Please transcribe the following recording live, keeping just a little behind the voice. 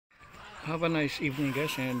Have a nice evening,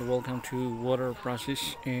 guys, and welcome to Water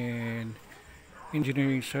Process and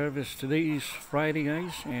Engineering Service. Today is Friday,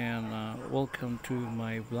 guys, and welcome to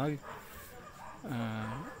my vlog. Uh,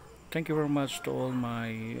 Thank you very much to all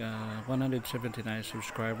my 179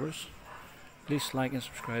 subscribers. Please like and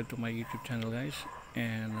subscribe to my YouTube channel, guys,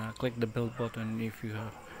 and click the bell button if you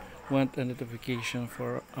want a notification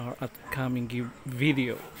for our upcoming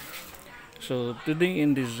video. So today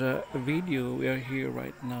in this video, we are here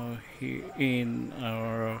right now here in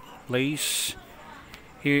our place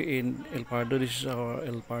here in El Pardo. This is our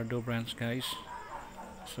El Pardo branch, guys.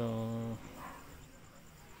 So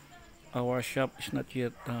our shop is not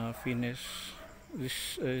yet finished.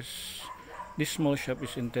 This small shop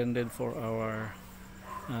is intended for our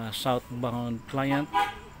southbound client.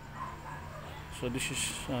 So this is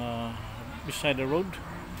beside the road.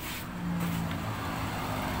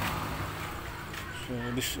 So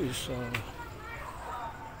this is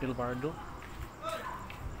El Pardo.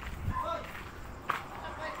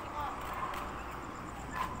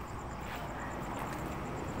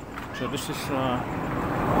 So this is the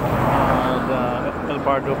El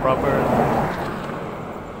Pardo proper,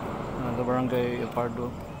 the barangay El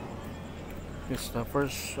Pardo. It's the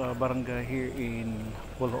first barangay here in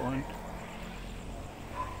Bulacan.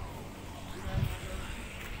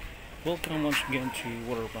 Welcome once again to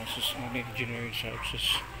Water Process and Engineering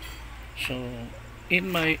Services. So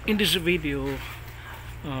in this video,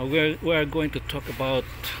 we are going to talk about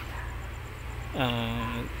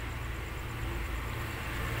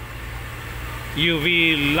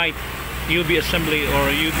UV light, UV assembly, or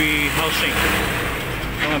UV housing.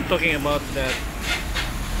 So I'm talking about that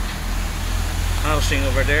housing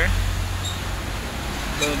over there.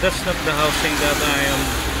 So that's not the housing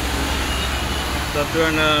that we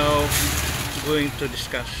are now going to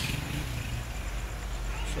discuss.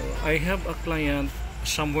 So I have a client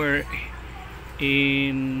somewhere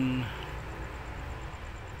in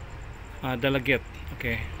Dalaget.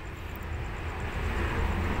 Okay.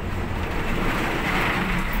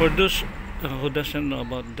 For those who doesn't know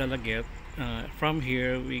about Dalaget, from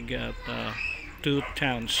here we got two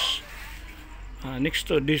towns. Next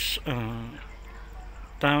to this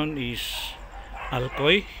town is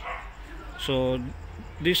Alcoy. So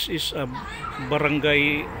this is a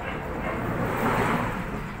barangay,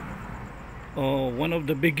 one of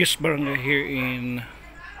the biggest barangay here in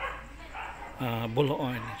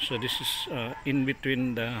Bulacan. So this is in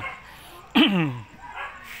between the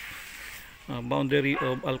boundary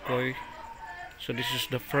of Alcoy. So this is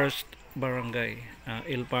the first barangay,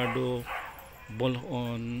 El Pardo,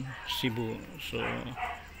 Bulacan, Cebu. So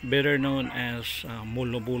better known as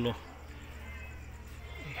Mulo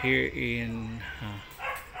here in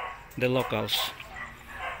the locals.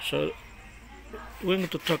 So we're going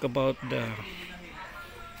to talk about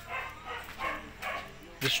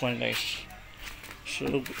this one, guys.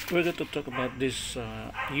 So we're going to talk about this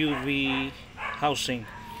UV housing,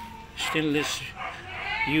 stainless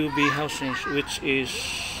UV housing, which is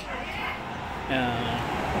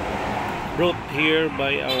brought here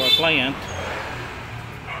by our client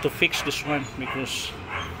to fix this one because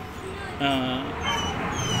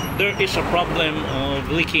there is a problem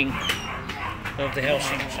of leaking of the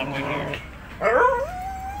housing somewhere here.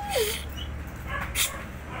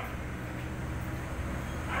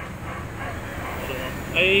 So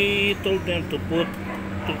I told them to put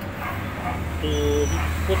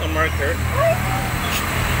a marker.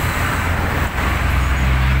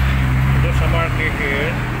 There's a marker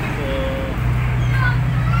here. So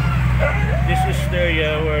this is the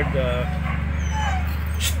area where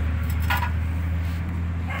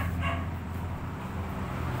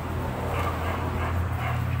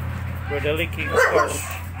the leaking occurs.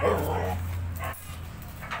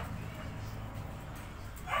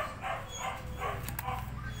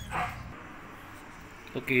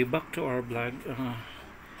 Okay, back to our blog.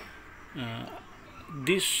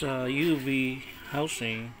 This UV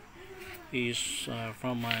housing is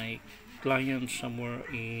from my client somewhere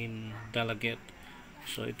in Dalaget.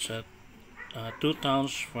 So it's at 2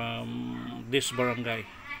 towns from this barangay.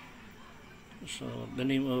 So the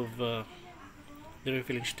name of the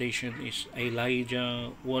refilling station is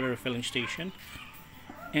Elijah Water Refilling Station,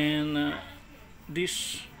 and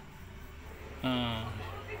this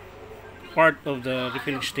part of the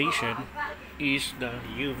refilling station is the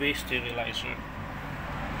UV sterilizer.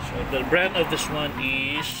 So the brand of this one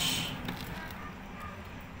is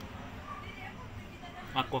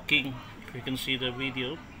Aqua King. If you can see the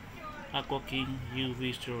video, Aqua King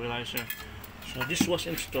UV sterilizer. So this was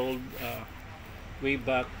installed way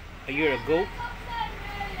back a year ago,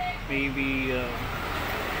 maybe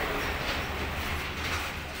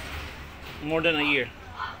more than a year.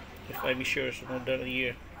 If I be sure, it's more than a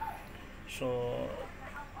year. So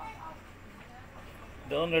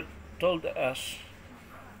the owner told us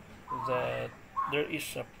that there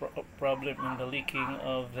is a problem in the leaking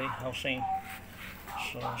of the housing.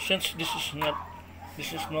 So since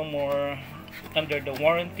this is no more under the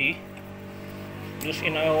warranty, because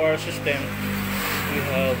in our system we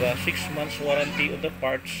have 6 months warranty of the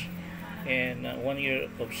parts and 1 year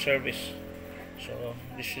of service. So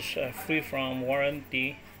this is free from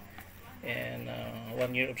warranty and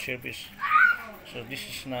 1 year of service. So this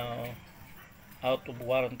is now out of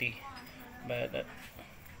warranty, but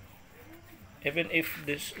even if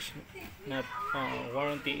this is not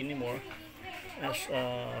warranty anymore, as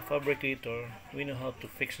a fabricator we know how to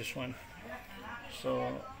fix this one.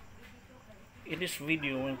 So in this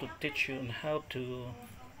video I want to teach you on how to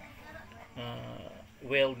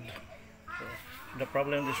weld. So the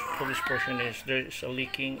problem for this portion is there is a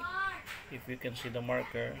leaking. If you can see the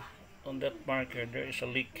marker, on that marker there is a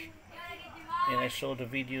leak, and I saw the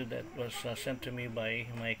video that was sent to me by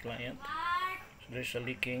my client. So there's a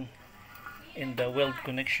leaking in the weld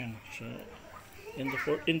connection. So in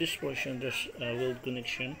this portion there's a weld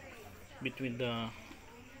connection between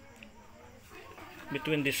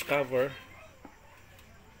this cover,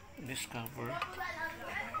 you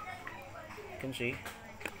can see,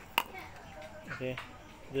 okay,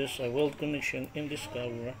 there's a weld connection in this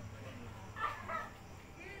cover.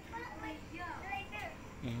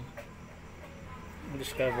 In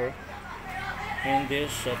this cover and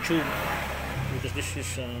this tube, because this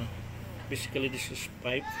is basically this is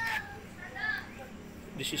pipe.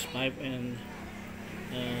 This is pipe, and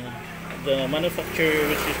the manufacturer,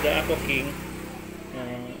 which is the Aqua King,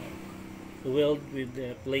 weld with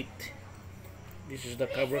the plate. This is the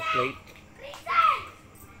cover plate,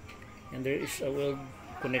 and there is a weld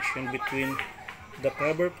connection between the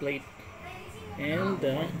cover plate and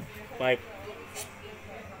the pipe.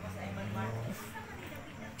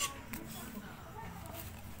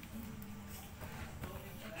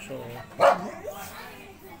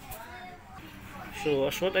 So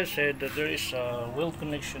as what I said, that there is a weld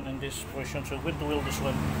connection in this portion. So we're going to weld this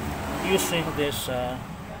one using this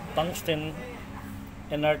tungsten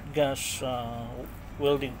inert gas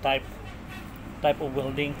welding type of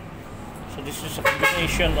welding. So this is a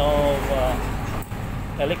combination of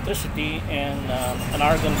electricity and an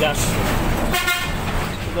argon gas.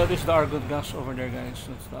 So that is the argon gas over there, guys.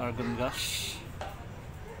 That's the argon gas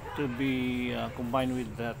to be combined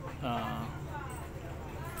with that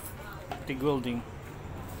TIG welding.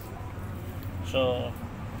 So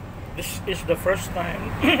this is the first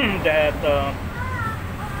time that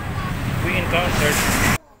we encountered.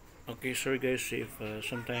 Okay, sorry guys if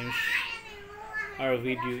sometimes our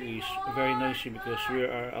video is very noisy because we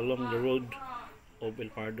are along the road of El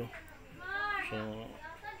Pardo. So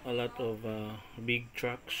a lot of big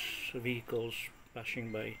trucks, vehicles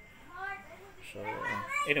passing by. So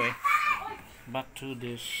anyway, back to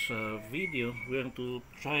this video. We're going to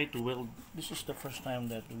try to weld. This is the first time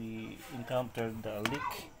that we encountered a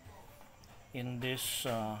leak in this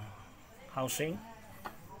housing,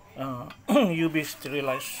 UV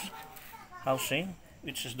sterilized housing,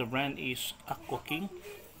 which is the brand is Aqua King.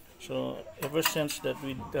 So ever since that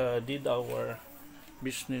we did our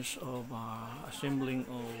business of assembling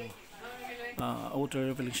of water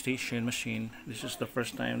refilling station machine, this is the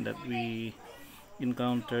first time that we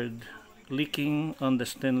encountered leaking on the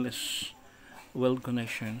stainless weld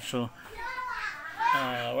connection. So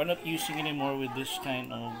we're not using anymore with this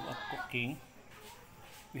kind of cooking.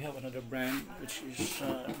 We have another brand, which is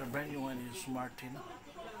the brand new one is Martin.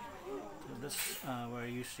 So this we're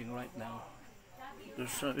using right now.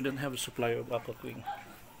 We don't have a supplier of aqua cooking.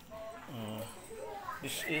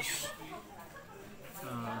 This is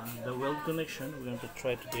the weld connection. We're going to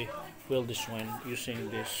try to weld this one using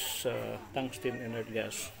this tungsten inert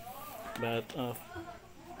gas. But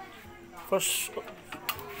first,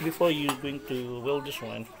 before you're going to weld this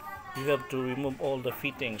one, you have to remove all the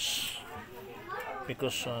fittings,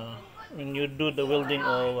 because when you do the welding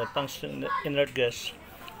of tungsten inert gas,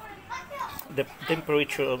 the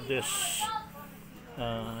temperature of this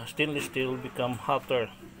stainless steel become hotter.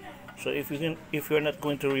 So if you're not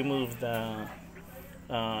going to remove the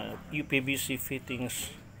UPVC fittings,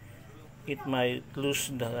 it might lose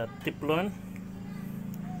the Teflon,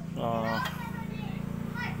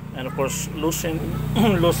 and of course loosen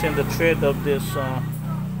the thread of this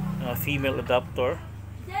female adapter.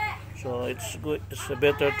 So it's good. It's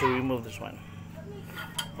better to remove this one.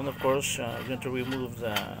 And of course, we're going to remove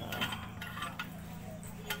the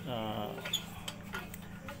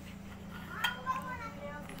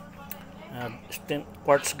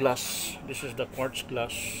quartz glass. This is the quartz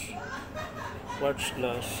glass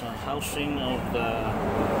housing of the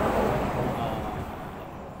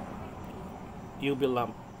UV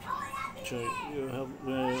lamp. So you have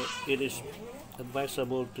it is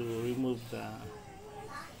advisable to remove the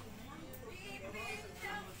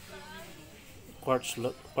quartz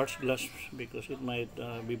glass because it might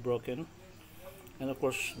be broken. And of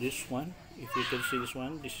course this one, if you can see this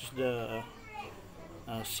one, this is the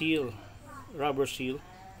seal, rubber seal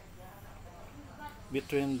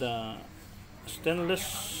between the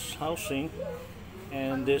stainless housing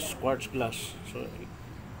and this quartz glass. So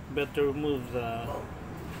better remove the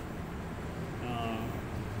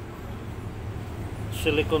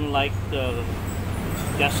silicone like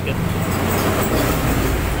gasket.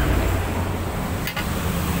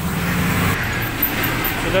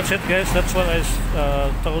 So that's it, guys. That's what I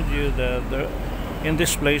told you, that in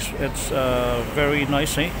this place it's very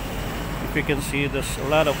noisy. If you can see, there's a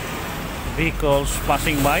lot of vehicles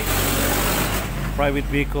passing by, private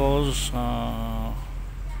vehicles,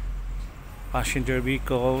 passenger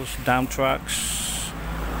vehicles, dump trucks.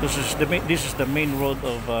 This is the main road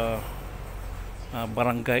of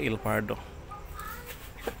Barangay El Pardo.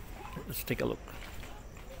 Let's take a look.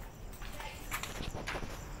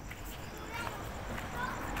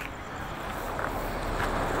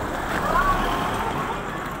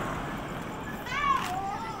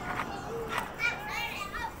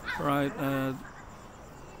 Right,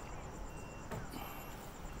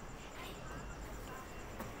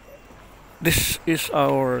 this is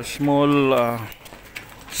our small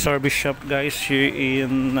service shop, guys, here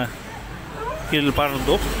in El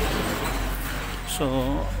Pardo.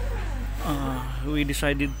 So we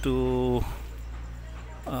decided to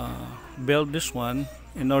build this one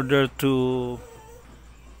in order to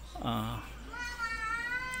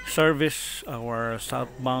service our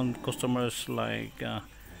southbound customers like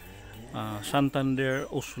Santander,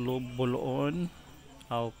 Oslo, Boloon,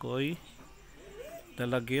 Alcoy,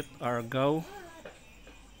 Dalagit, Argao,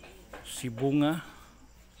 Sibunga,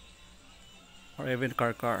 or even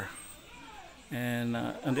Karkar. And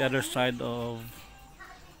on the other side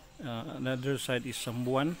is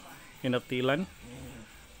Sambuan in Atilan.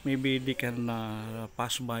 Maybe they can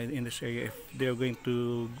pass by in this area if they're going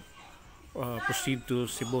to proceed to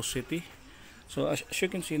Cebu City. So as you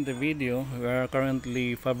can see in the video, we are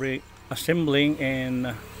currently assembling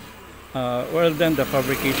and well done the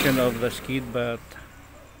fabrication of the skid, but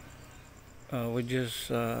we just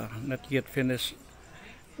not yet finished.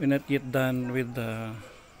 We're not yet done with the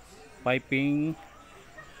piping,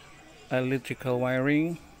 electrical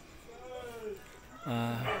wiring,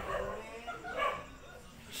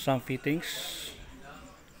 some fittings.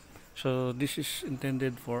 So this is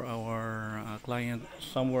intended for our client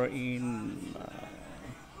somewhere in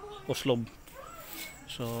Oslo.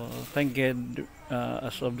 So thank God,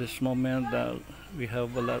 as of this moment, we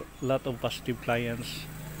have a lot of positive clients.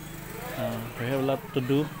 We have a lot to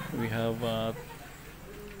do. We have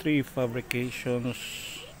 3 fabrications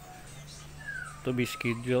to be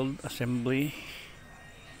scheduled, assembly.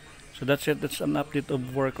 So that's it. That's an update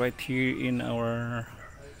of work right here in our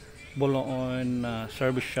Boloon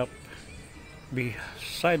service shop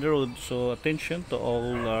beside the road. So attention to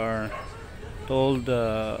all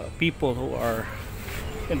the people who are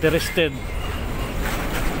interested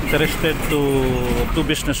to do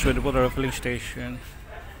business with water filling station.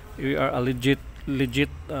 We are a legit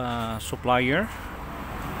supplier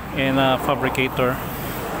and a fabricator.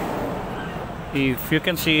 If you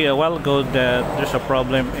can see a while ago that there's a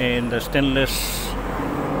problem in the stainless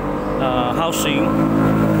housing,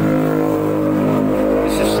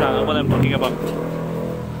 this is what I'm talking about.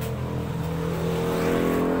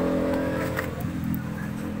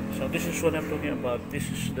 So this is what I'm talking about. This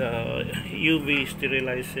is the UV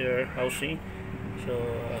sterilizer housing. So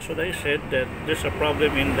as what I said, that there's a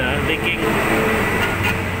problem in the leaking.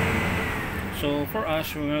 So for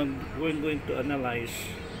us, we're going to analyze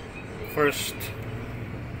first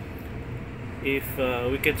if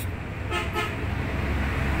we can.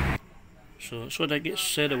 So what I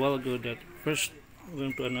said a while ago, that first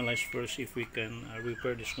we're going to analyze first if we can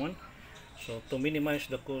repair this one. So to minimize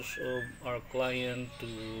the cost of our client to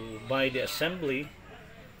buy the assembly,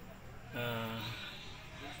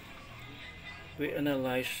 we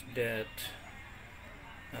analyze that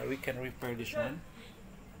we can repair this one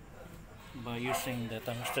by using the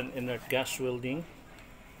tungsten inert gas welding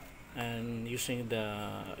and using the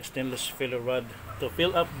stainless filler rod to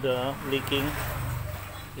fill up the leaking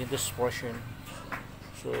in this portion.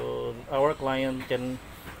 So our client will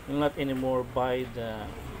not anymore buy the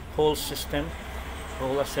whole system,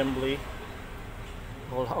 whole assembly,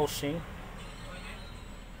 whole housing.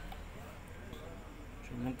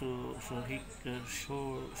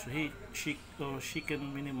 she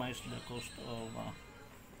can minimize the cost of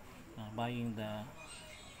buying the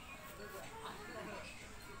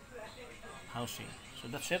housing. So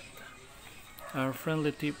that's it. Our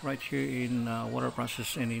friendly tip right here in water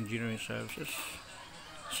process and engineering services,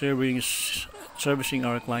 serving servicing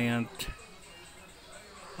our client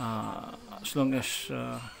as long as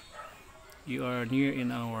you are near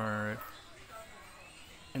in our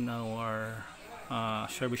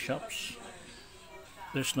service shops,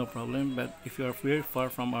 there's no problem. But if you are very far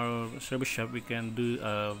from our service shop, we can do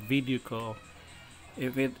a video call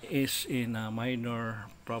if it is in a minor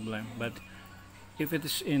problem. But if it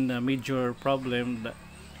is in a major problem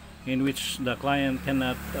in which the client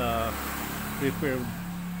cannot repair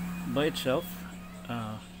by itself,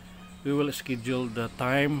 we will schedule the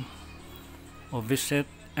time of visit,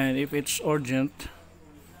 and if it's urgent,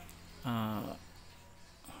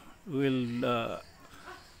 we'll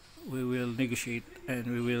we will negotiate, and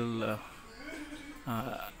we will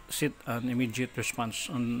set an immediate response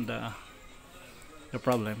on the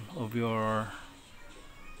problem of your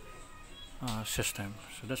system.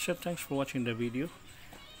 So that's it. Thanks for watching the video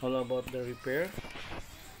all about the repair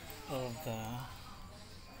of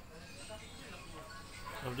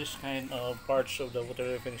this kind of parts of the water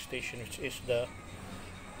refilling station, which is the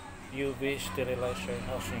UV sterilizer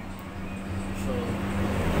housing. So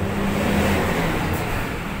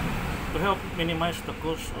to help minimize the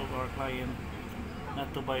cost of our client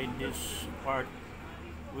not to buy this part,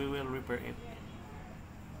 we will repair it.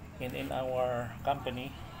 And in our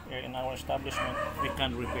company, in our establishment, we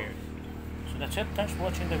can repair it. So that's it. Thanks for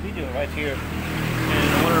watching the video right here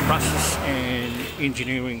in water process and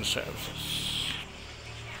engineering services.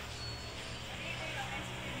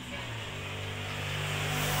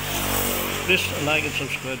 Please like and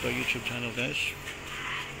subscribe to our YouTube channel, guys.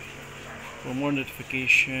 For more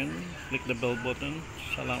notification, click the bell button.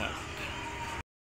 Salamat.